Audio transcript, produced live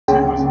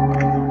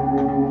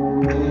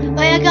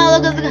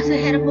pessoas do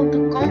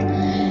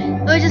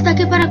guerreiro.com. Hoje estou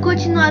aqui para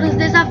continuar os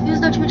desafios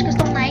da última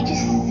questão night.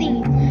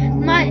 Sim,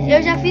 mas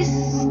eu já fiz,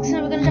 se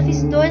não me engano, já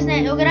fiz dois,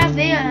 né? Eu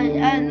gravei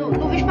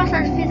no vídeo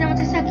passado, fizemos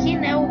esse aqui,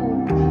 né?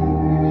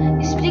 O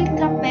Spring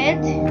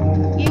Trapete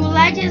e o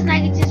Light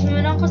Snag Disney.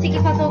 Eu não consegui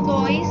fazer o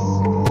 2.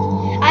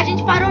 A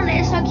gente parou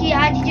nesse, só que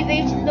a Didi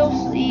veio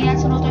e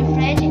adicionou o Toy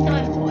Fred.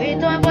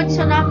 Então eu vou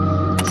adicionar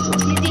o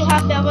Didi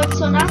Rapel, eu vou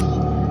adicionar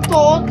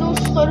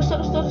todos.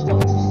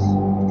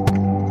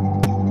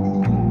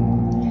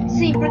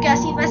 Sim, porque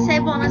assim vai ser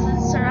bom nós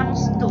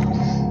adicionarmos todos.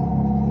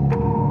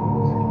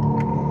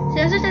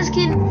 Tenho certeza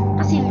que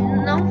assim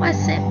não vai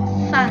ser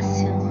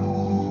fácil.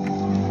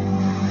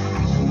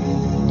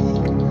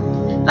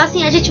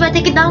 Assim, a gente vai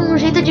ter que dar um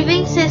jeito de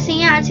vencer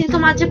sem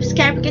tomar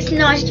jumpscare, porque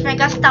senão a gente vai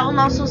gastar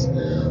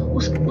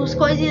os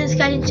coisinhas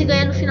que a gente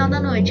ganha no final da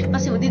noite. Tipo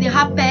assim, o Didi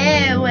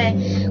Rapel,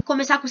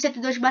 começar com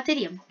 102 de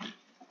bateria.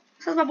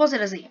 Essas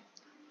baboseiras aí.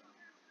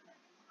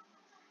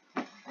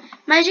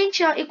 Mas,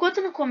 gente, ó, enquanto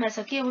não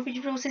começa aqui, eu vou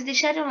pedir pra vocês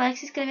deixarem o like e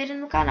se inscreverem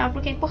no canal,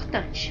 porque é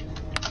importante.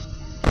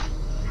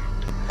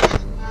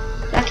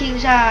 Aqui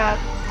já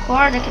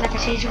acorda aqui na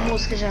caixinha de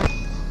música já.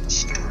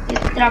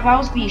 E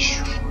travar os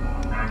bichos.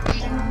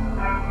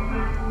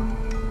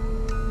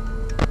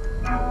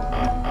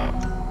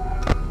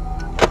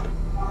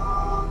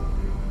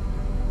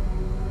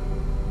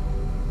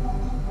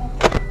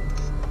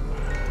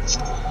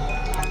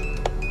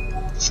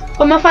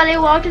 Como eu falei,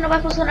 o áudio não vai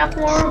funcionar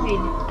com o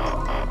ouvido.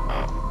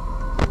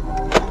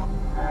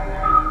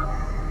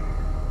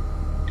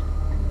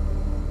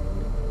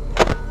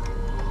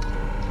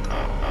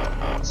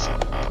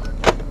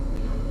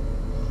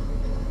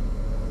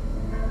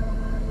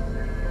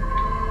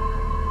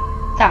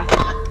 Tá.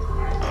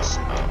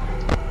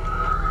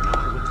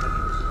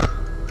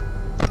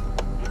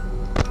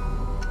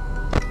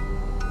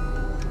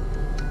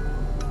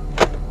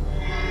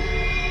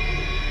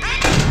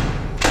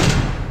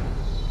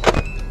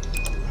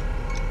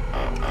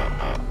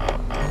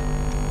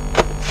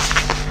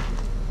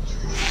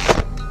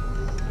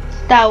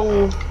 Tá,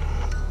 o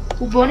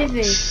Bonnie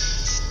veio.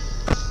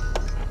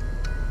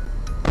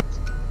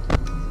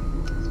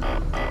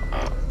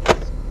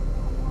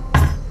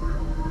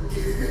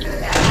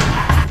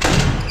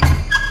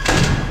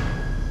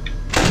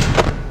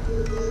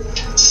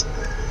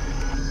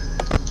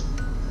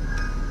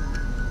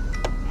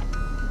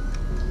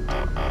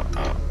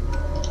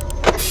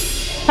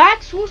 Ah,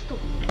 que susto!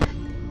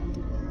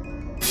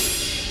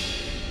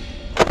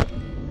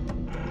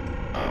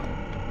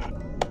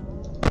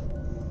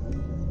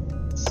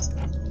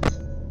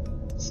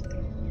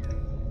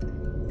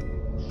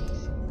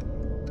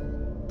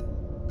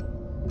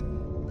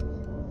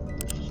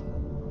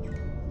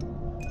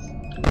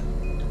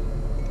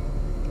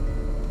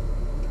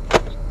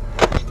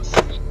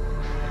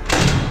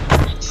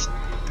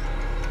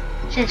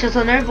 Gente, eu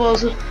tô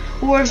nervoso.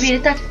 O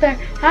Orville tá aqui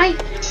perto. Ai!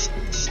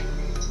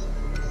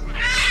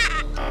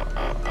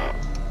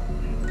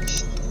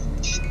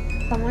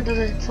 Pelo amor de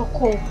Deus, gente,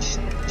 socorro.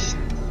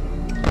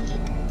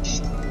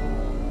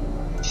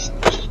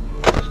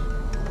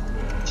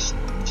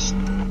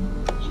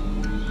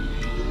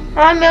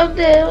 Ai, meu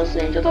Deus,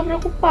 gente, eu tô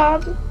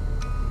preocupado.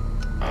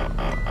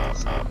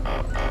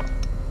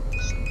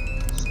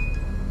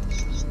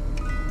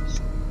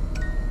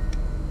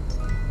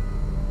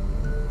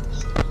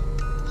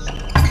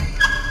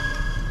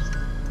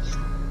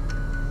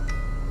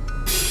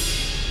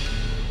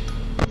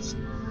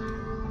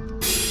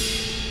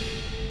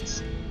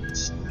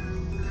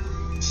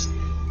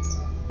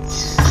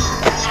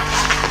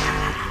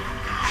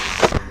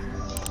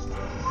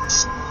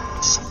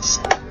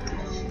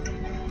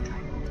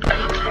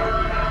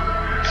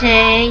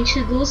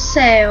 Gente do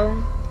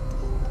céu,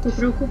 tô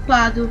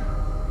preocupado.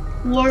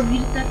 O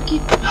Orville tá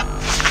aqui.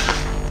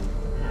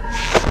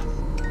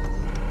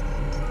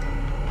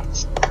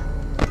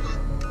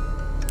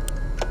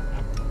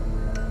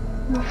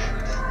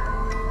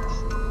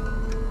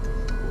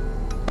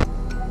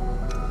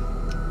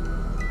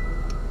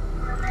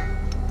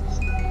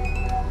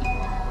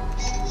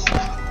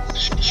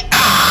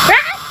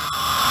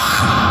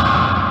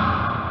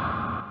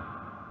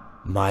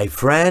 My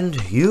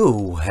friend,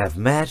 you have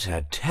met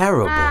a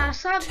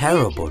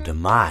terrible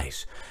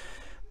demise.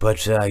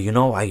 But, you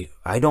know,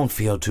 I don't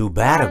feel too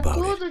bad about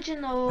it.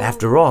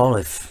 After all,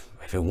 if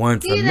it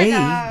weren't for me,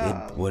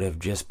 it would have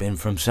just been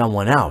from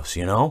someone else,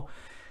 you know?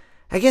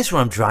 I guess what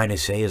I'm trying to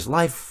say is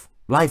life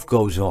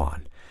goes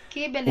on.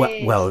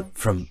 Well,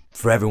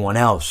 for everyone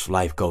else,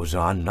 life goes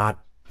on. Not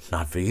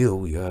for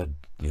you.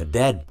 You're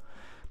dead.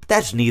 But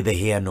that's neither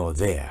here nor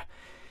there.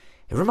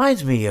 It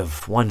reminds me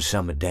of one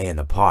summer day in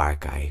the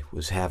park. I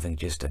was having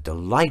just a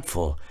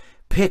delightful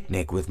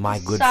picnic with my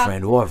good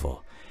friend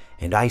Orville.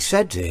 And I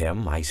said to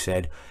him,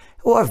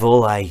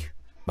 Orville, I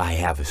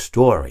have a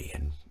story.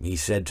 And he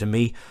said to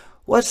me,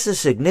 what's the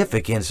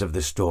significance of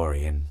the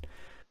story? And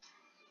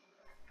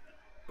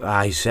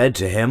I said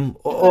to him,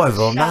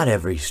 Orville, not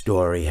every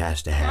story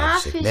has to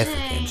have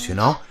significance, you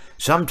know?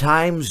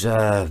 Sometimes,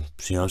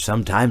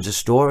 sometimes a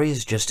story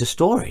is just a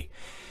story.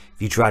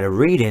 If you try to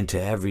read into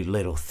every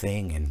little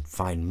thing and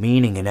find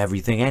meaning in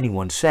everything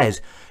anyone says,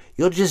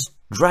 you'll just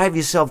drive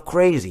yourself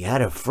crazy. I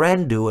had a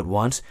friend do it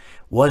once.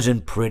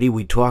 Wasn't pretty.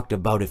 We talked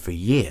about it for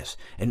years.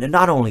 And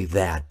not only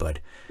that, but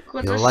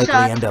you'll likely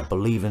end up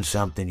believing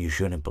something you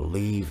shouldn't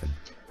believe and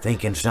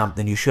thinking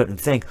something you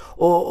shouldn't think,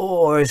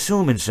 or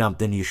assuming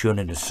something you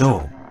shouldn't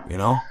assume, you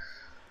know?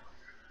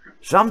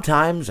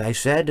 Sometimes, I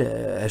said,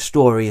 a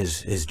story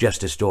is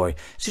just a story.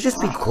 So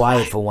just be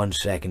quiet for 1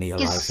 second of your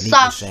life and eat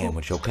your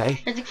sandwich,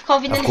 okay? Of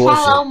course, it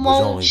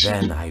was only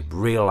then I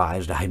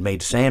realized I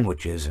made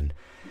sandwiches, and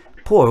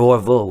poor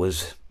Orville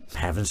was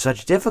having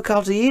such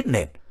difficulty eating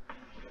it.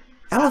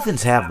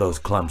 Elephants have those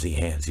clumsy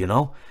hands, you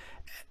know?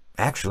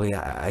 Actually,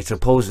 I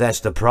suppose that's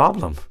the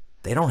problem.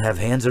 They don't have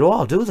hands at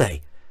all, do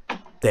they?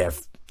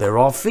 They're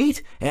all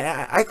feet. And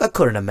I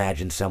couldn't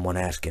imagine someone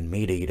asking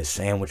me to eat a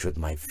sandwich with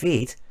my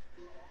feet.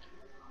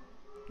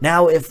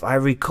 Now, if I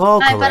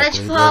recall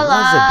correctly, there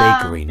was a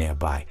bakery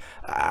nearby.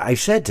 I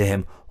said to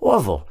him,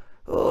 Orville,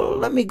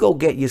 let me go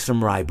get you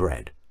some rye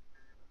bread.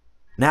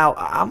 Now,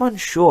 I'm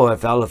unsure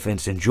if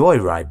elephants enjoy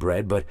rye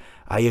bread, but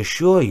I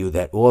assure you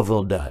that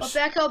Orville does.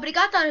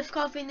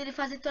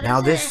 Now,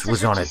 this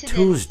was on a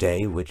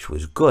Tuesday, which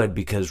was good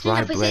because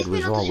rye bread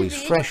was always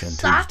fresh on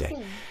Tuesday.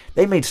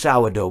 They made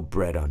sourdough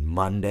bread on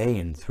Monday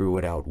and threw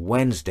it out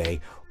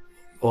Wednesday.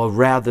 Or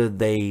rather,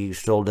 they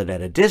sold it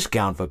at a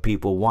discount for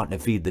people wanting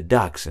to feed the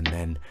ducks, and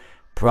then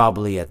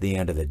probably at the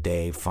end of the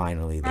day,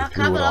 finally, they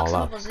threw it all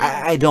out.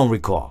 I don't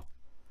recall.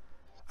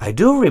 I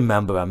do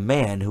remember a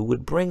man who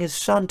would bring his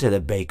son to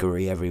the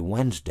bakery every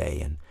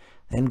Wednesday and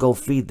then go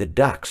feed the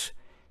ducks.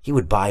 He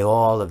would buy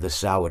all of the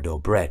sourdough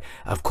bread.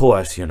 Of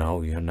course, you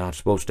know, you're not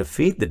supposed to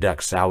feed the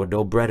ducks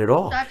sourdough bread at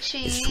all.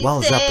 It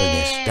swells up in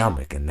their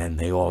stomach and then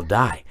they all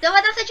die.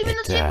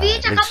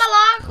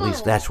 At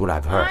least that's what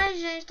I've heard.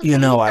 You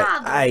know,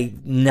 I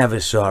never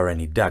saw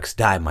any ducks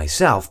die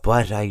myself,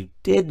 but I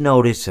did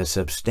notice a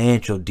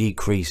substantial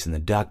decrease in the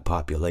duck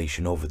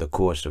population over the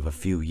course of a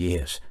few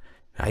years.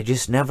 I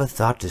just never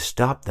thought to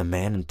stop the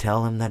man and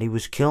tell him that he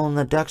was killing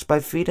the ducks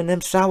by feeding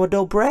them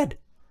sourdough bread.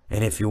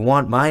 And if you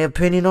want my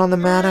opinion on the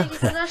matter,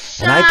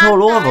 and I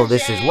told Orville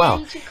this as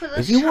well,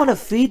 if you want to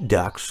feed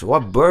ducks, or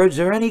birds,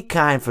 or any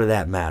kind for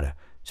that matter,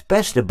 it's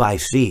best to buy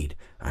seed.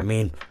 I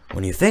mean,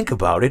 when you think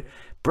about it,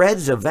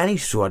 breads of any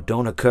sort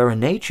don't occur in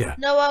nature.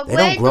 They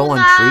don't grow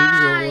on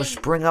trees or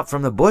spring up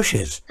from the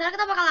bushes.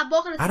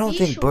 I don't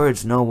think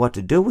birds know what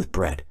to do with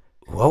bread.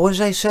 What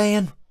was I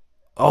saying?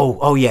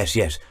 Oh, yes.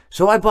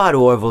 So I bought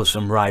Orville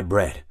some rye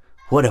bread.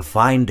 What a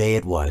fine day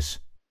it was.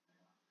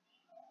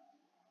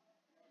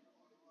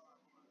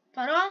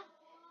 Parou?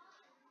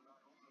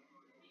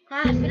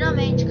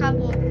 Finalmente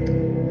acabou.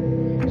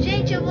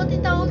 Gente, eu vou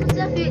tentar outro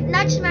desafio.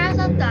 Nightmares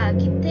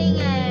Attack. Tem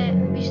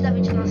bicho da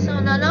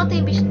ventilação? Não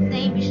tem bicho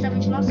da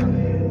ventilação.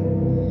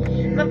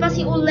 Mas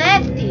assim, o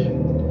Left,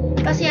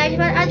 assim, a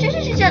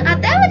gente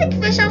até vai ter que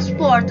fechar as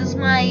portas,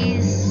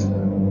 mas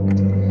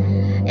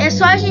é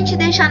só a gente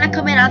deixar na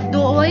câmera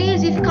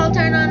 2 e ficar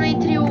alternando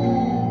entre o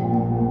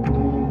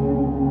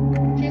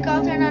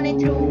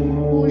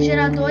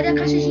gerador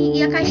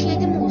e a caixinha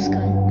de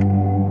música.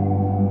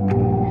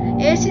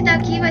 Esse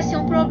daqui vai ser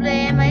um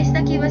problema, esse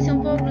daqui vai ser um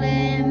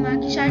problema,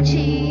 que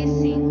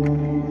chatice.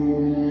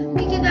 O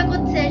que vai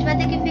acontecer? A gente vai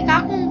ter que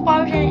ficar com o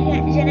power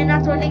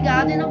generator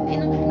ligado e não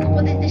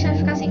poder deixar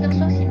ficar sem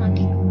ganso acima.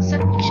 Que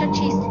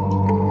chatice.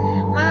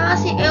 Mas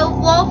assim, eu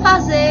vou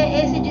fazer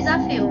esse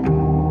desafio.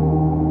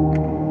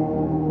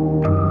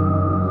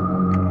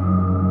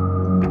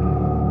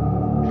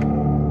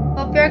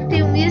 O pior que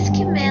tem o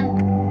Music Man.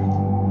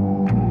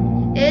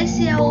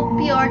 Esse é o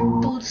pior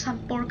de tudo, essa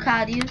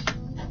porcaria.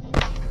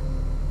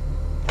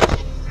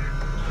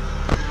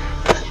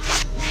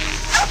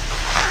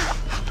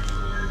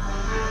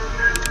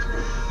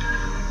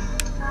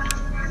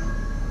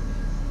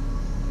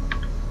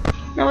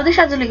 Não, vou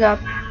deixar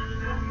desligado.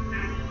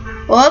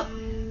 Opa!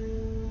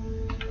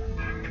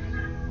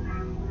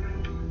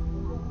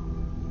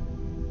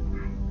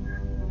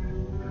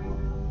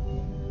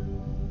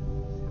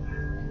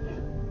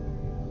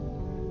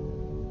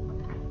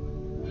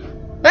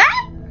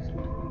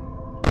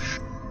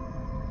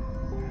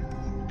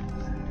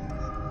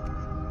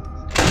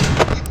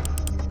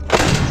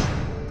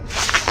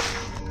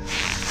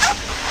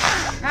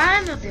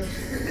 Ai, meu Deus.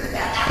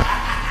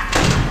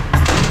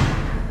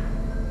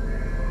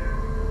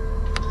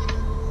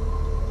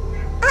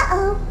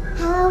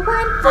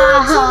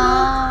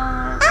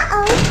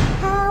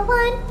 How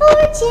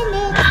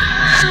unfortunate.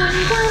 I'm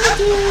gonna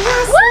do a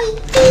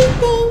sneaky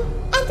thing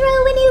and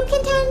throw a new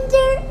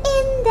contender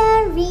in the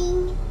ring.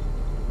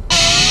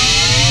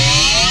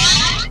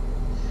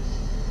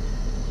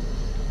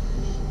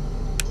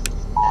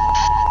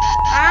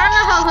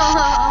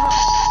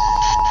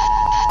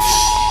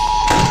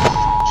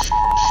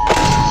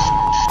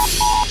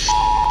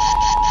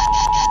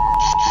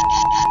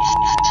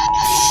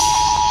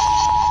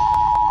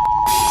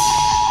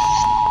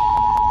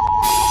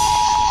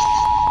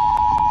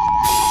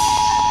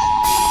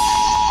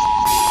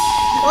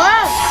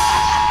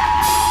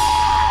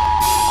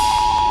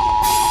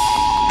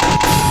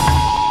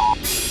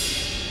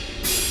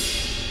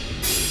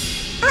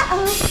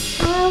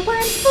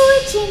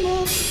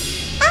 unfortunate.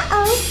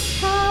 Uh-oh,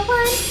 how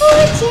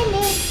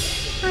unfortunate.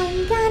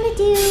 I'm gonna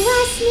do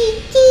a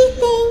sneaky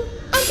thing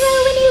and throw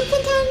a new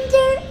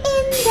contender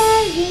in the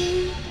ring.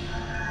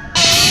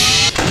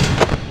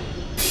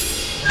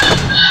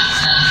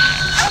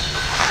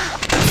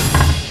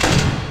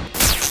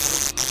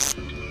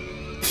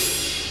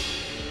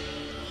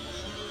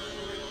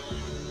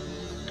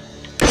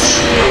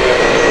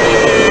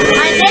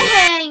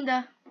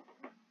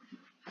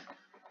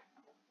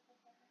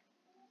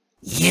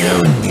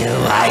 You knew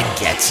I'd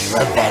get you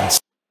eventually.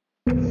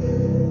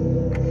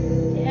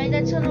 Ainda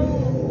adicionou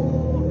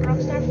o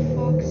Rockstar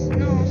Fox.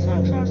 Não, só o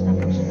Rockstar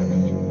Fox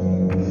realmente.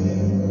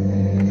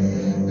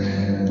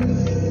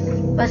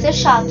 Vai ser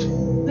chato,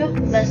 viu?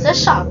 Vai ser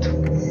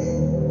chato.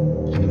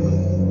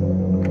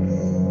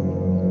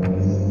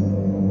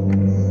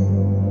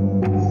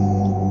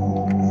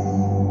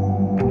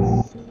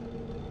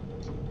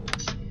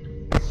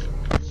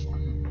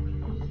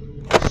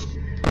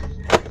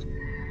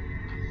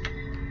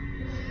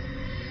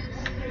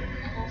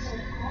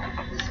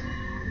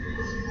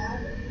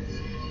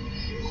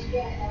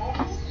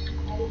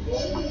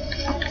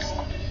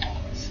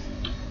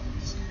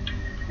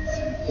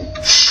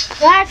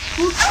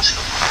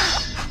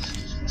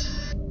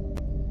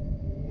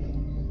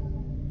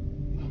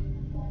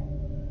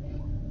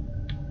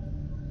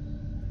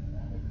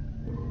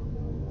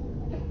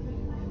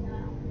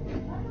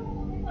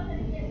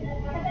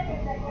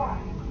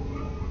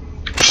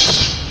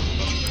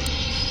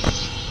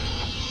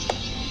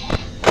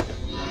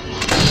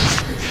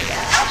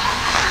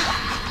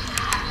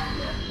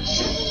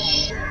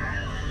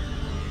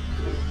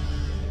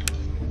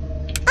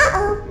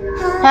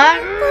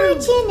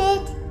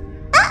 Unfortunate.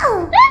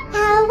 Uh-oh,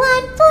 how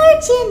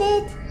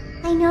unfortunate.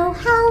 I know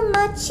how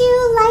much you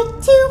like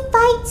to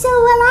fight, so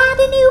I'll add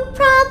a new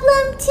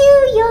problem to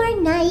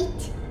your night.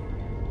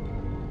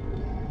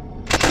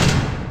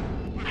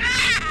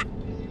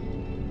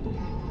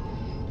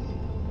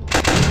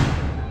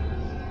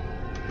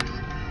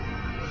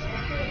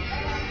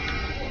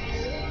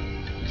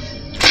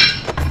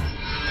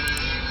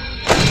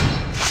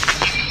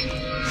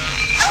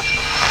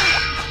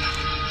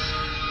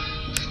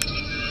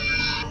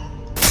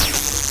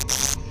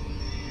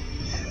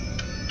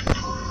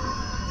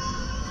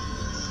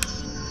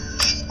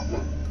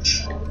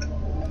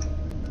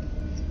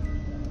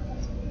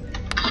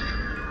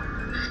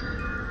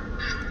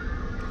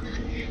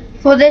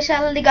 Vou deixar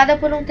ela ligada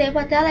por um tempo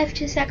até a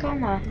Left se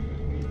acalmar.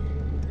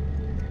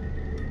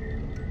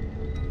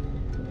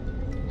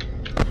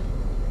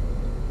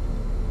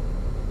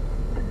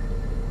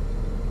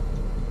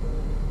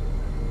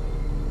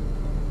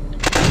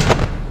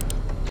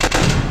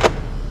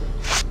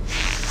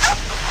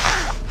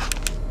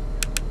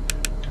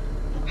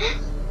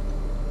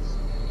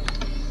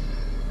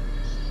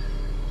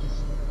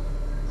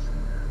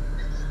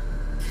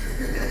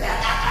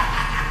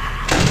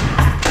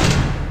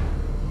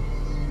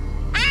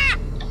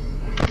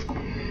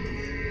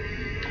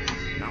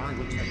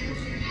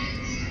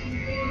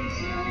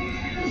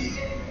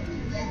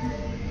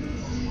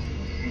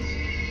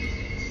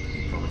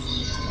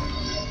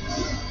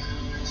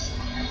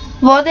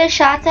 Vou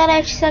deixar até a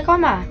Left se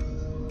acalmar.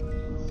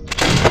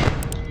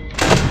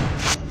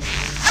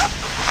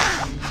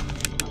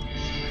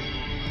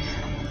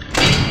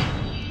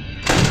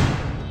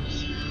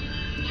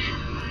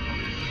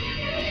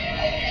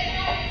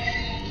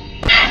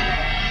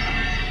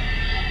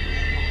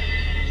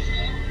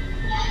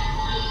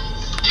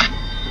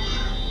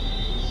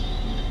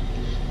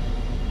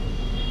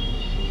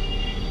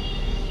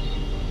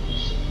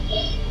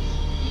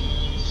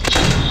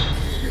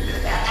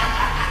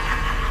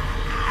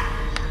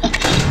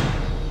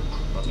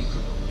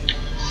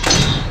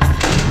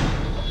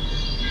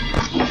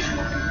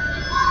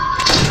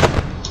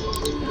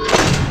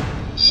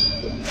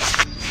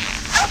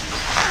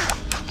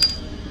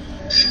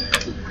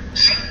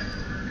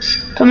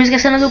 Tô me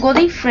esquecendo do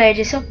Golden Fred,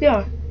 esse é o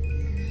pior.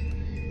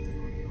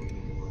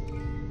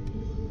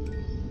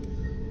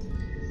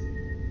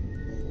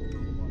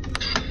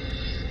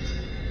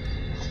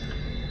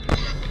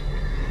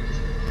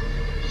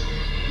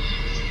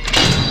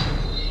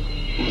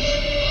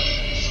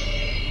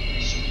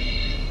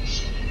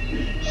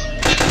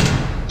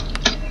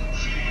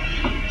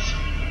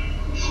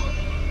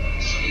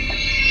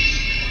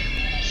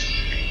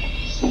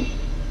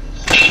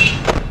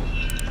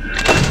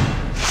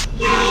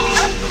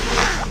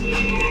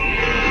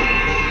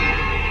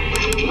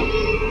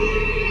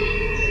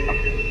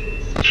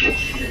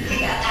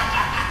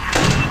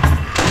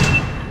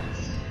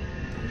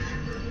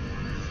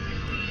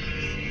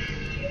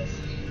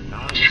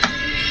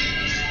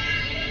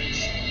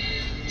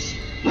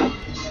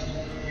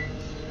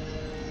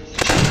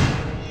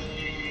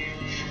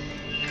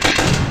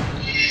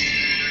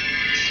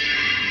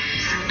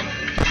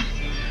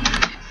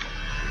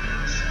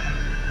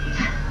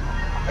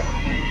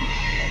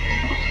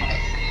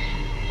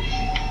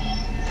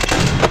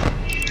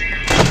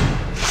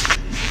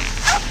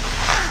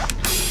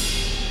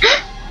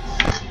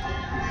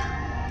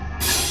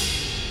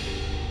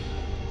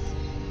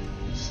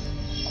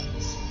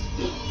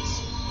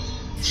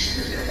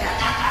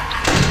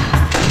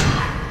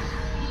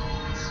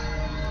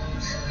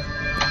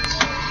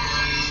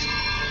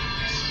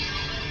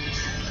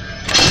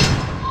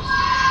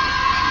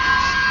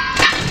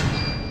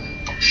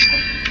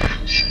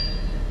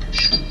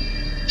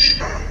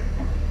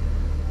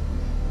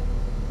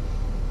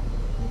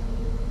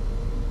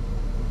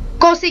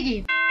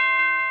 Consegui.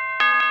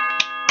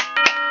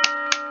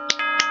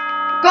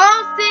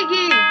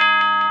 Consegui.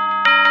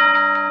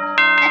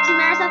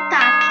 Nightmares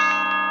Attack.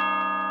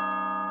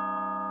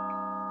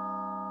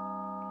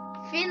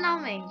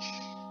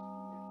 Finalmente.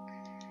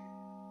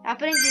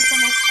 Aprendi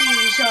como é que se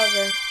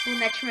joga o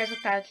Nightmares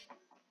Attack.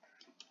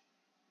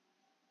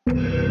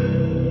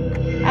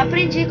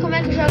 Aprendi como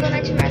é que joga o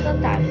Nightmares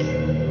Attack.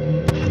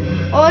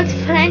 Old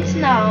Friends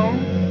não.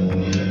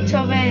 Deixa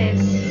eu ver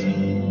esse.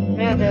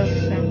 Meu Deus do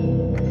céu.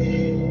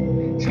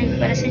 Achei que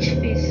parece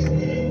difícil.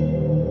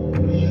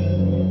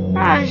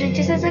 Ah,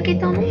 gente, esses aqui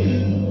estão no 1.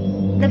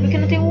 Ainda bem que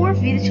não tem o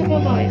Warvid. Deixa eu ver o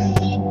 2.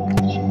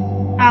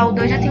 Ah, o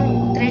 2 já tem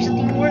o 3 já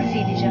tem o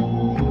Warvid já.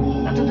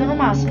 Tá tudo no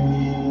máximo.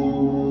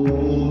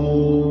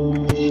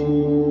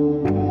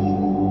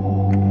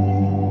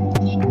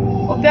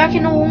 O pior é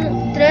que no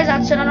 1, 3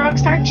 adicionaram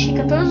Rockstar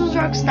Chica, todos os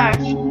Rockstar.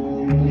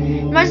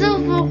 Mas eu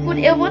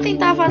vou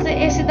tentar fazer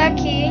esse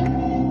daqui.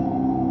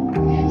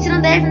 Se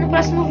não der, no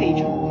próximo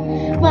vídeo.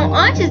 Bom,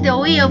 antes de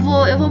eu ir, eu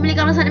vou me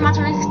ligar nos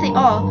animatronics que tem.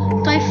 Ó,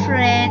 Toy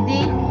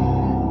Freddy,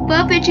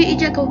 Puppet e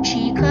Jackal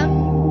Chica,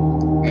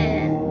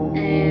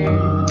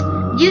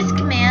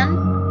 Discman.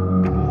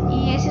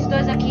 E esses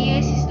dois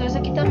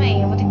aqui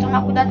também. Eu vou ter que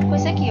tomar cuidado com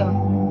esse aqui, ó.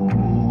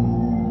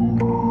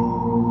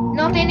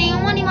 Não tem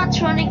nenhum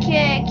animatronic que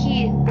a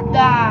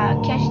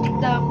gente tem que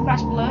comprar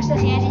as plushs.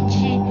 Assim a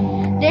gente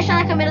deixa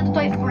na câmera do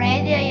Toy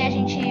Freddy e aí a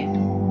gente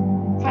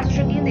faz o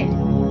joguinho dele.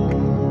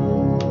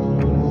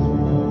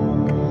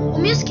 O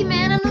Music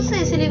Man, eu não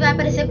sei se ele vai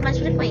aparecer com mais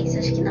frequência.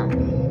 Acho que não.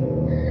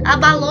 A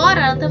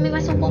Balora também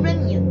vai ser um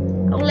probleminha.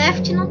 O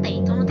Left não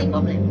tem, então não tem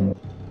problema.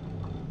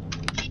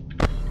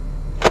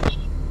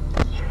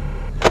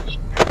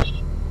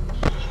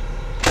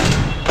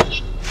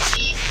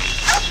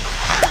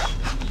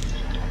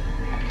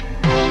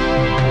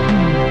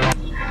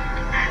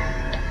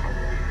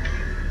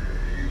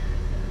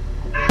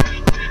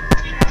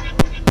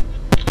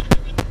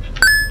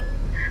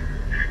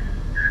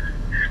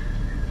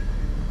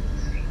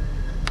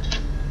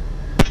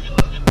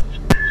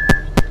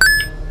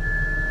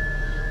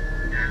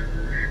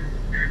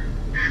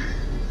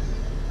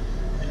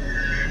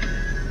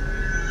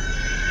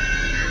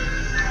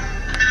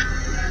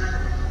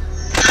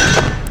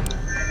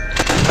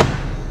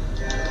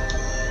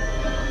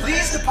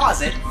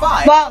 Deposit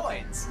 5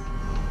 coins.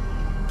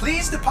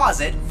 Please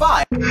deposit 5.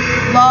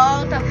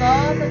 Volta,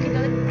 que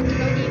deu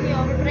game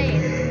over pra ele.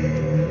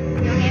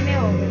 Deu game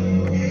over.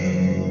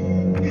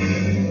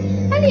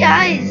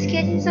 Aliás, que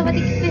a gente só vai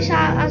ter que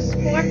fechar as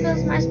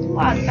portas mais do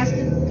lado, caso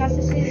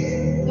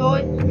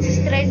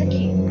esses 3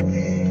 aqui.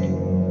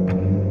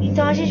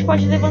 Então a gente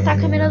pode levantar a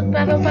câmera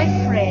pra ver o Toy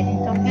Freddy.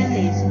 Então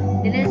beleza.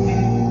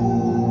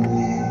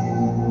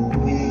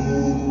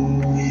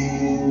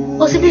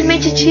 Ou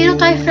simplesmente tira o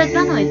Toy Freddy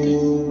da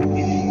noite.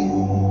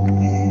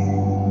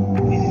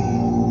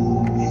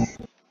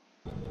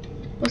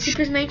 Ou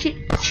simplesmente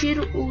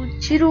tiro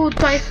o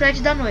Toy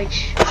Freddy da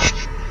noite.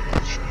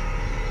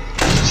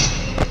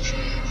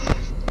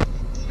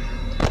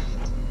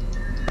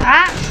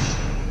 Ah!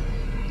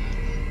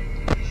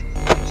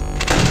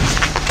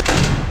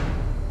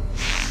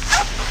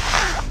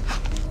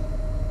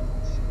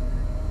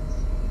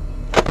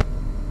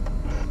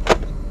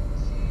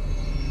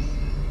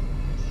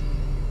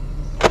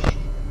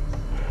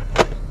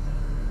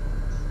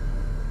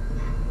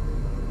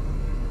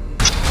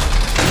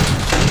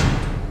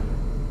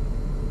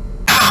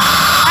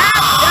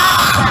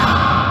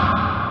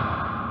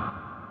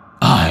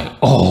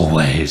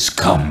 Always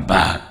come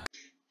back.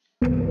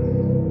 Ah,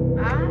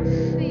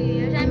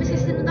 filho, eu já me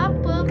esqueci da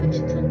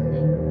Puppet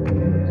também.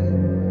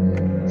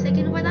 Esse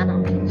aqui não vai dar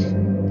não, gente.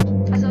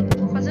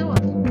 Vou fazer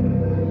outro.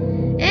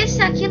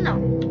 Esse aqui não.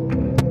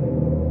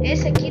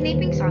 Esse aqui nem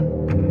pensar.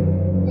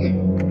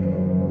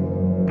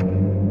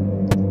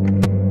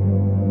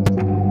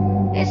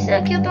 Esse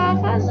aqui eu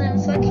tava fazendo,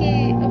 só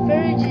que eu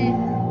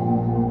perdi.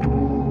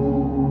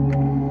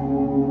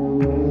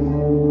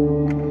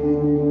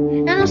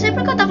 Eu não sei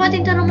porque eu tava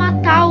tentando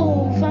matar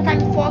o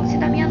Phantom Fox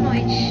da minha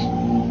noite.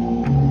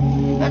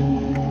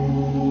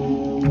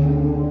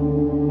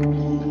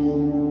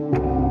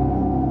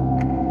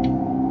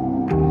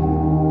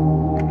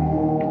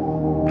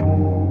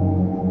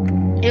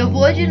 Eu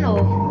vou de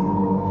novo.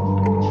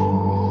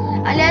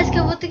 Aliás, que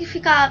eu vou ter que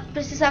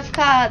precisar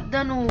ficar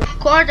dando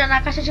corda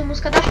na caixa de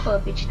música da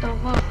Puppet. Então eu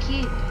vou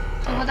aqui,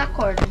 eu vou dar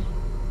corda.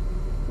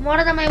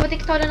 1h da manhã eu vou ter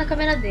que estar olhando a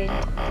câmera dele.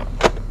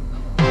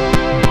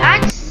 Ai,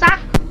 que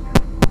saco!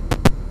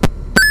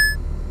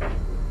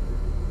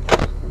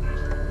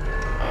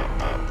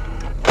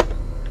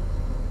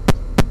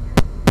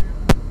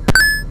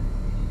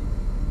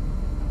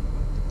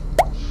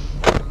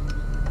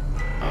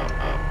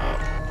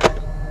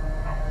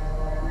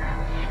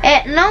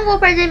 Não vou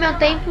perder meu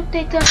tempo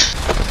tentando.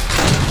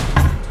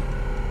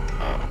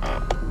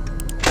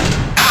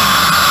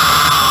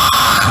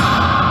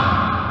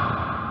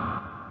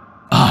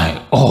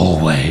 I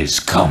always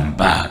come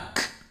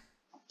back.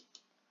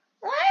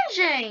 Ué,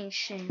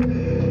 gente.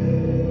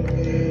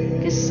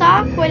 Que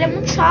saco, ele é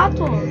muito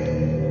chato.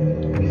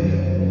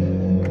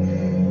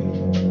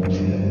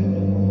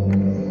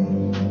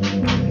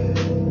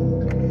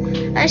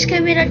 Acho que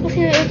é melhor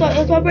que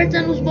eu tô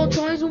apertando os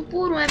botões um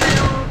por um. É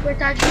melhor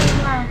apertar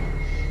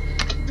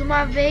de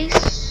uma vez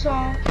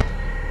só.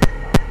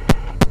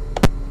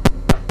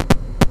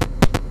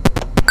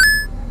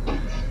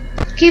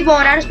 Que bom,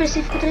 horário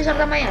específico 3 horas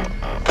da manhã.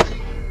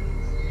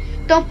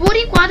 Então por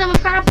enquanto eu vou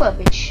ficar na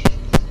Puppet.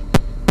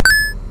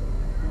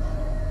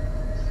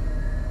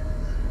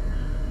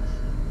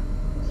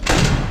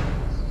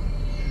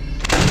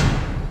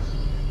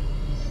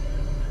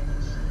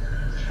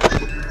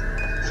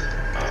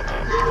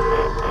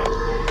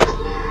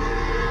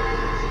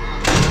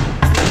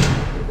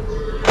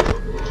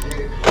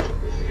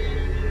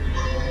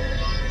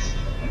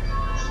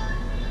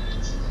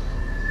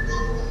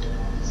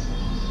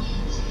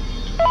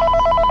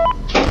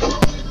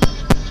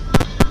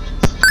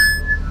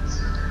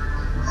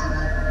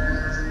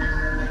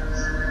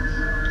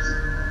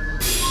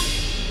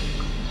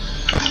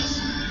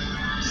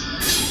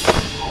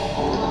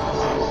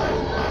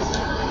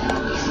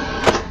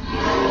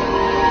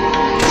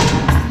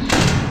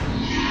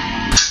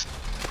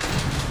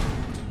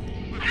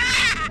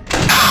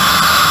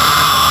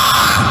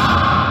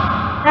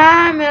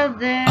 Ai, meu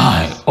Deus.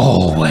 I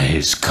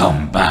always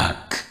come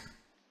back.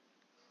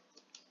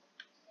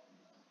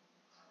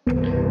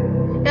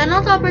 Eu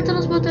não tô apertando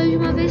os botões de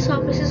uma vez só.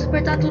 Preciso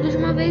apertar tudo de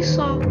uma vez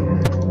só.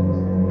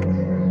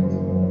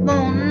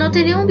 Bom, não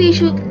tem nenhum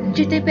bicho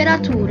de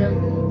temperatura.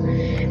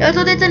 Eu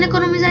tô tentando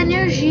economizar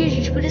energia,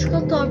 gente. Por isso que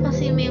eu tô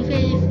assim, meio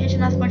fechando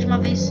nas portas de uma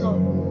vez só.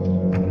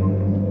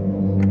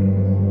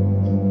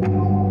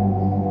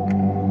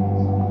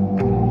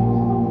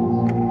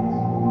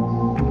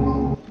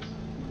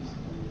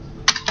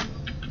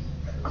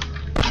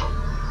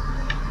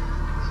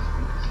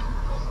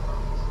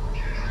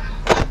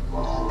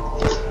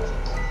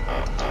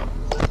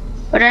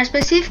 Horário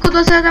específico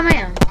 2 horas da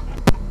manhã.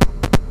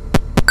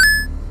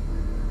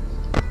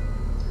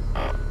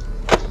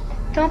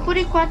 Então por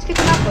enquanto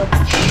fica na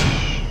Puppet.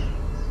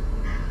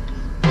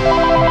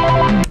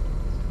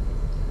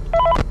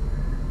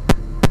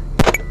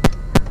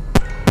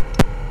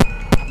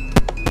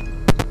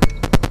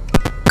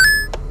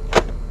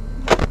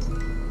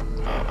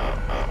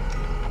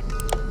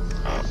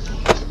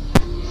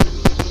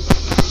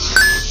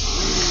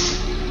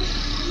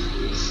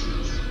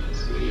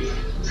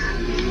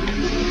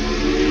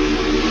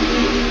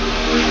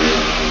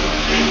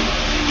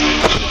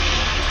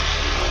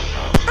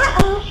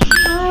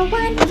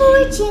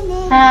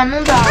 Ah,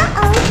 não dá.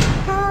 Uh-oh,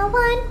 how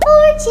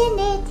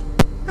unfortunate.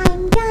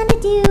 I'm gonna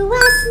do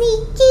a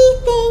sneaky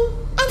thing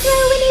and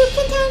throw a new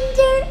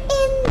contender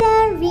in the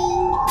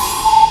ring.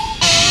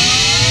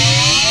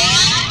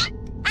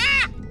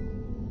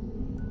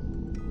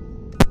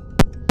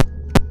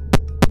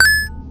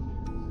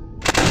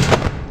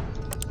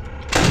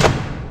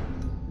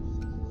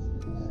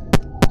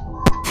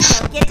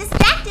 Don't get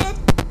distracted.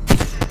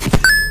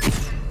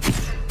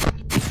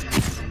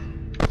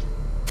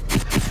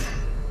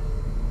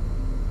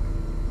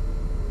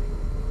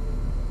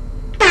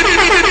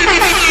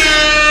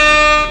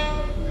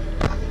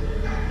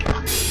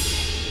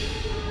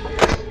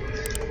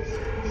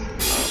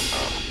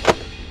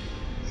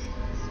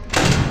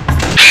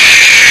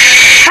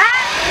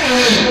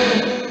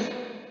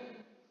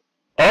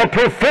 A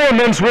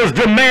performance was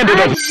demanded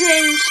Ai, of...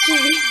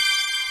 gente.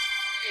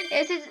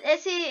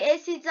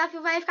 Esse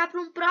desafio vai ficar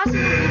para um próximo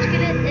vídeo, que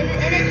ele é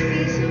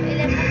difícil,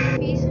 ele é muito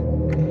difícil.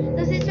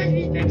 Então, se esse foi o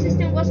vídeo, espero que vocês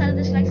tenham gostado.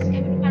 Deixa o like, se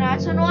inscreve no canal,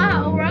 adicionou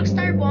o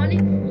Rockstar Bonnie.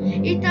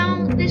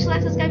 Então, deixa o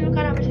like, se inscreve no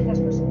canal pra gente ver as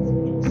próximas.